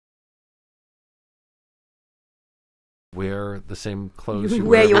wear the same clothes you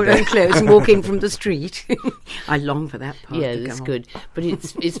wear your every day? own clothes and walk in from the street. I long for that part. Yeah, it's good. But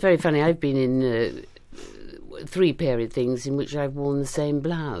it's very funny. I've been in 3 period things in which I've worn the same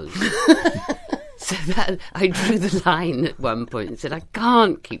blouse. So that I drew the line at one point and said, I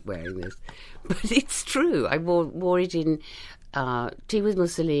can't keep wearing this. But it's true. I wore it in Tea with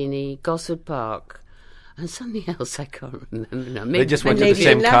Mussolini, Gosford Park, and something else I can't remember now. They just went to the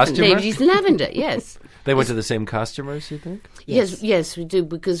same costumer? Ladies in Lavender, yes. They went to the same costumers, you think? Yes, we do,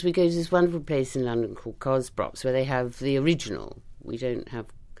 because we go to this wonderful place in London called Cosprops, where they have the original. We don't have...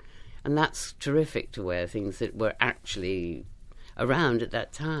 And that's terrific to wear things that were actually around at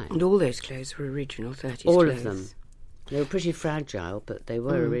that time. And all those clothes were original 30s All clothes. of them. They were pretty fragile, but they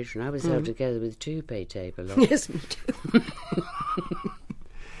were original. I was held together with toupee tape a lot. Yes, me too.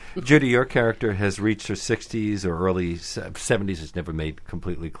 Judy, your character has reached her 60s or early 70s. It's never made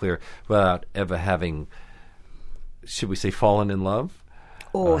completely clear without ever having, should we say, fallen in love?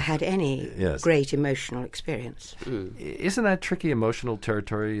 Or had any yes. great emotional experience. Isn't that tricky emotional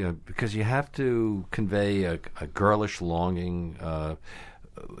territory? Because you have to convey a girlish longing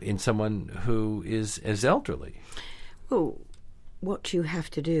in someone who is as elderly. Well, what you have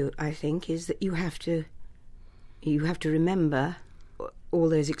to do, I think, is that you have to remember all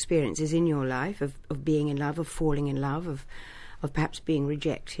those experiences in your life of being in love, of falling in love, of perhaps being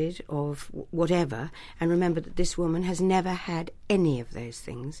rejected, of whatever, and remember that this woman has never had any of those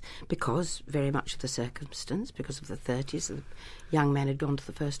things because very much of the circumstance, because of the 30s, the young men had gone to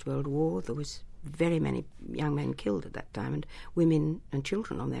the First World War, there was very many young men killed at that time, and women and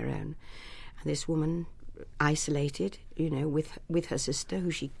children on their own. And this woman, isolated, with her sister,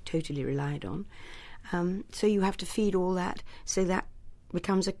 who she totally relied on. So you have to feed all that, so that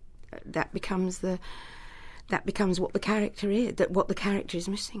becomes what the character is, what the character is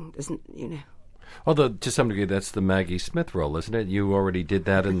missing, doesn't. Although, to some degree, that's the Maggie Smith role, isn't it? You already did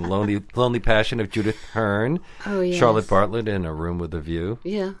that in Lonely Passion of Judith Hearn. Oh, yes. Charlotte Bartlett in A Room with a View.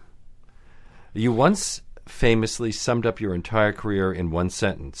 Yeah. You once famously summed up your entire career in one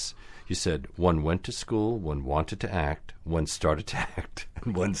sentence. You said, one went to school, one wanted to act, one started to act,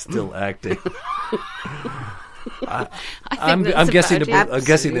 and one's still acting. I'm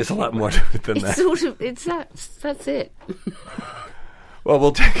guessing there's a lot more to it than that. That's it. Well,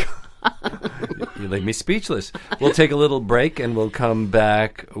 we'll take... You leave me speechless. We'll take a little break, and we'll come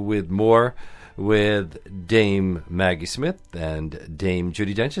back with more with Dame Maggie Smith and Dame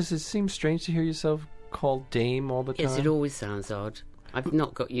Judi Dench. Does it seem strange to hear yourself called Dame all the time? Yes, it always sounds odd. I've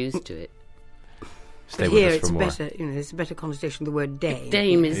not got used to it. Stay but with here us it's for more. better. There's a better connotation of the word dame.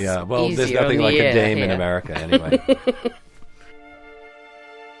 Dame is yeah. Well, easier there's nothing on like the a dame ear in here. America, anyway.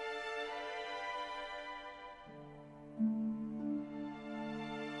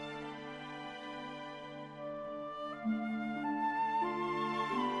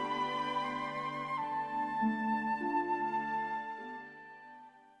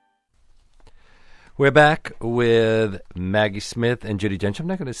 We're back with Maggie Smith and Judi Dench. I'm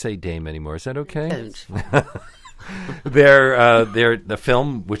not going to say Dame anymore. Is that okay? Don't. The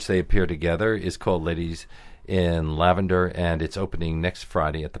film, which they appear together, is called Ladies in Lavender, and it's opening next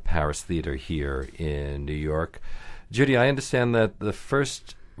Friday at the Paris Theater here in New York. Judy, I understand that the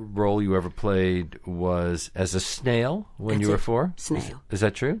first role you ever played was as a snail when you were 4? Snail. Is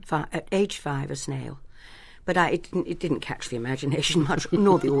that true? At age 5, a snail. But it didn't catch the imagination much,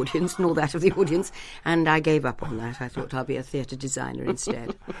 nor the audience, nor that of the audience, and I gave up on that. I thought I'll be a theatre designer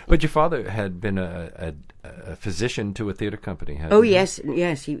instead. But your father had been a physician to a theatre company, hadn't Oh, he? yes,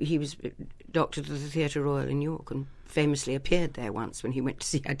 he was doctor to the Theatre Royal in York and famously appeared there once when he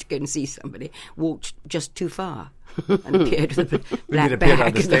had to go and see somebody, walked just too far and appeared with a black appeared on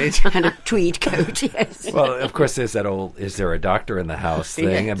bag the stage? and a tweed coat, yes. Well, of course, there's that old "is there a doctor in the house"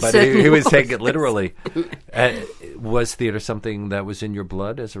 thing, Yeah, but certainly he was was. taking it literally. Was theatre something that was in your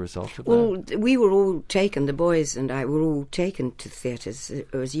blood as a result of that? Well, we were all taken, the boys and I were all taken to theatres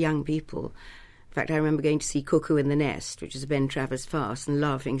as young people. In fact, I remember going to see Cuckoo in the Nest, which is a Ben Travers farce, and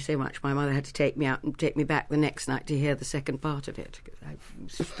laughing so much my mother had to take me out and take me back the next night to hear the second part of it. I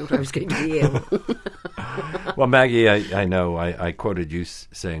thought I was going to be ill. Well, Maggie, I know I quoted you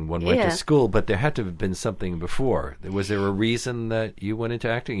saying one went Yeah. to school, but there had to have been something before. Was there a reason that you went into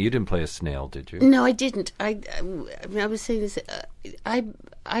acting? You didn't play a snail, did you? No, I didn't. I was saying this. I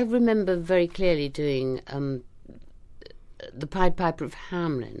remember very clearly doing the Pied Piper of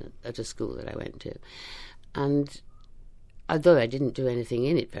Hamelin at a school that I went to, and although I didn't do anything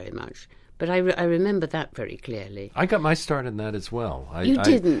in it very much, but I remember that very clearly. I got my start in that as well. You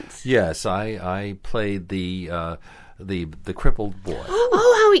didn't? Yes, I played the crippled boy.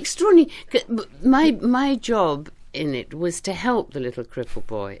 Oh, how extraordinary! My job in it was to help the little cripple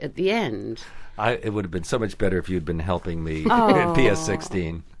boy at the end. It would have been so much better if you'd been helping me Oh. in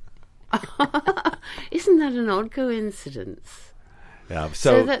PS16. Isn't that an odd coincidence? Yeah,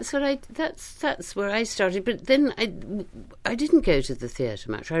 So that's where I started. But then I didn't go to the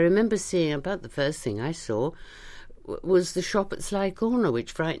theatre much. I remember seeing, about the first thing I saw was The Shop at Sly Corner,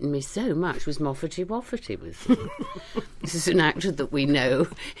 which frightened me so much. Was Moffaty Woffaty was in it. This is an actor that we know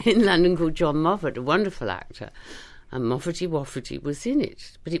in London called John Moffat, a wonderful actor, and Moffaty Woffaty was in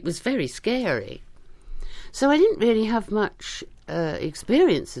it. But it was very scary. So I didn't really have much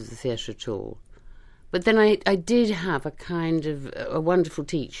experience of the theatre at all. But then I did have a wonderful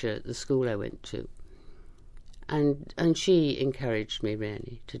teacher at the school I went to. And she encouraged me,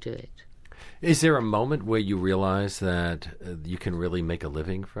 really, to do it. Is there a moment where you realize that you can really make a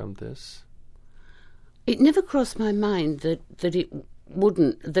living from this? It never crossed my mind that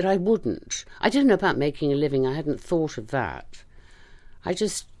I wouldn't. I don't know about making a living. I hadn't thought of that. I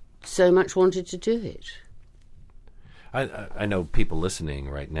just so much wanted to do it. I know people listening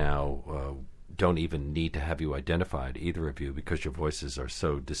right now don't even need to have you identified, either of you, because your voices are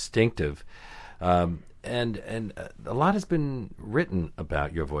so distinctive. And a lot has been written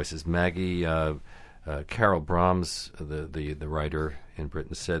about your voices. Maggie, Carol Brahms, the writer in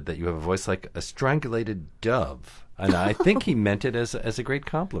Britain, said that you have a voice like a strangulated dove. And I think he meant it as a great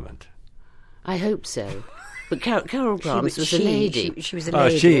compliment. I hope so. But Carol Brahms was a lady. She was a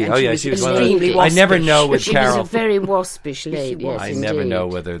lady. She was one of extremely those. I never know with She Carol. was a very waspish lady. Yes, I never indeed. know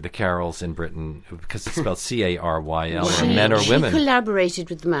whether the Carols in Britain, because it's spelled Caryl, are men or women. She collaborated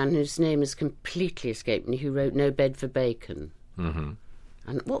with the man whose name has completely escaped me, who wrote No Bed for Bacon. Mm-hmm.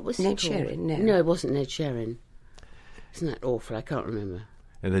 And what was Ned he called? Sherrin? No. No, it wasn't Ned Sherrin. Isn't that awful? I can't remember.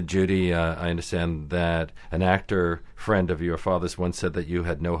 And then, Judy, I understand that an actor friend of your father's once said that you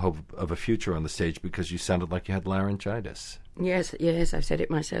had no hope of a future on the stage because you sounded like you had laryngitis. Yes, I've said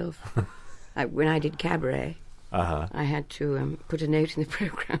it myself. When I did Cabaret, I had to put a note in the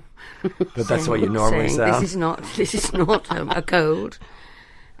programme. But that's what you normally saying, sound. This is not a cold.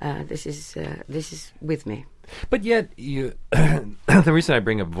 This is with me. But yet, you. The reason I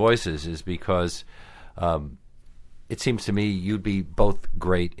bring up voices is because it seems to me you'd be both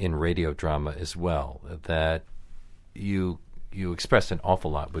great in radio drama as well. That you express an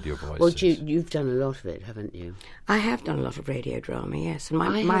awful lot with your voices. Well, you've done a lot of it, haven't you? I have done a lot of radio drama, yes. And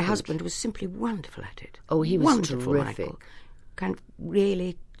my husband was simply wonderful at it. Oh, he was wonderful, terrific. Michael. Kind of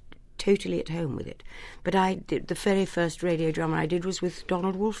really totally at home with it. But I did the very first radio drama I did was with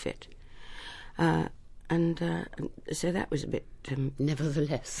Donald Wolfett. And so that was a bit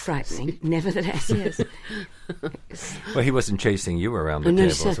Nevertheless. frightening. Nevertheless, yes. Well, he wasn't chasing you around the No,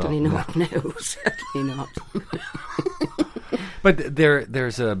 table. certainly not. No, certainly not. But there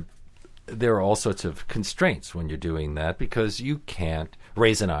are all sorts of constraints when you're doing that because you can't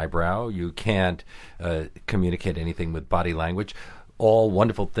raise an eyebrow, you can't communicate anything with body language. All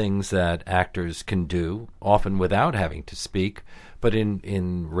wonderful things that actors can do, often without having to speak. But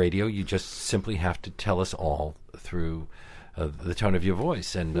in radio, you just simply have to tell us all through the tone of your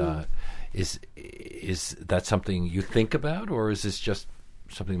voice. And is that something you think about, or is this just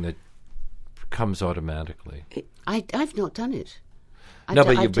something that comes automatically? I've not done it. No,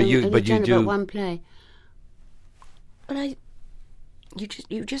 but you I've done do. about one play. But you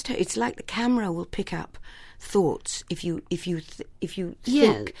just it's like the camera will pick up thoughts if you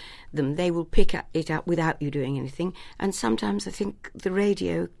think them, they will pick it up without you doing anything. And sometimes I think the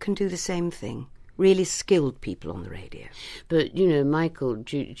radio can do the same thing. Really skilled people on the radio. But Michael,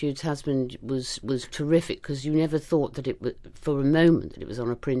 Jude's husband, was terrific because you never thought that it was, for a moment, that it was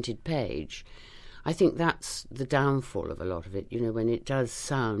on a printed page. I think that's the downfall of a lot of it. When it does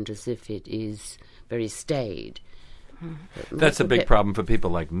sound as if it is very staid. That's a big problem for people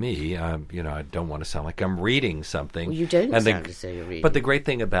like me. I don't want to sound like I'm reading something. Well, you don't sound as though you're reading. But the great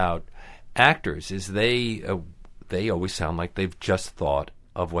thing about actors is they always sound like they've just thought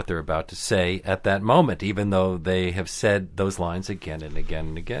of what they're about to say at that moment, even though they have said those lines again and again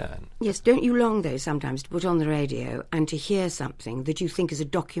and again. Yes, don't you long, though, sometimes to put on the radio and to hear something that you think is a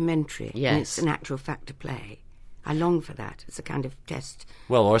documentary Yes. and it's an actual fact to play? I long for that. It's a kind of test.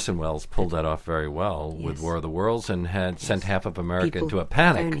 Well, Orson Welles pulled that off very well with Yes. War of the Worlds and had sent half of America People into a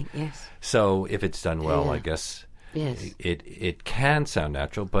panic. phoning, yes. So if it's done well, Yeah. I guess Yes. it can sound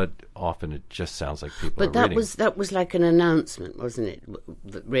natural, but often it just sounds like people But are reading. that was like an announcement, wasn't it?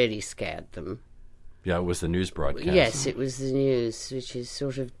 That really scared them. Yeah, it was the news broadcast. Yes, it was the news, which is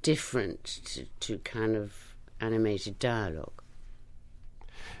sort of different to kind of animated dialogue.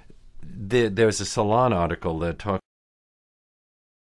 There's a Salon article that talks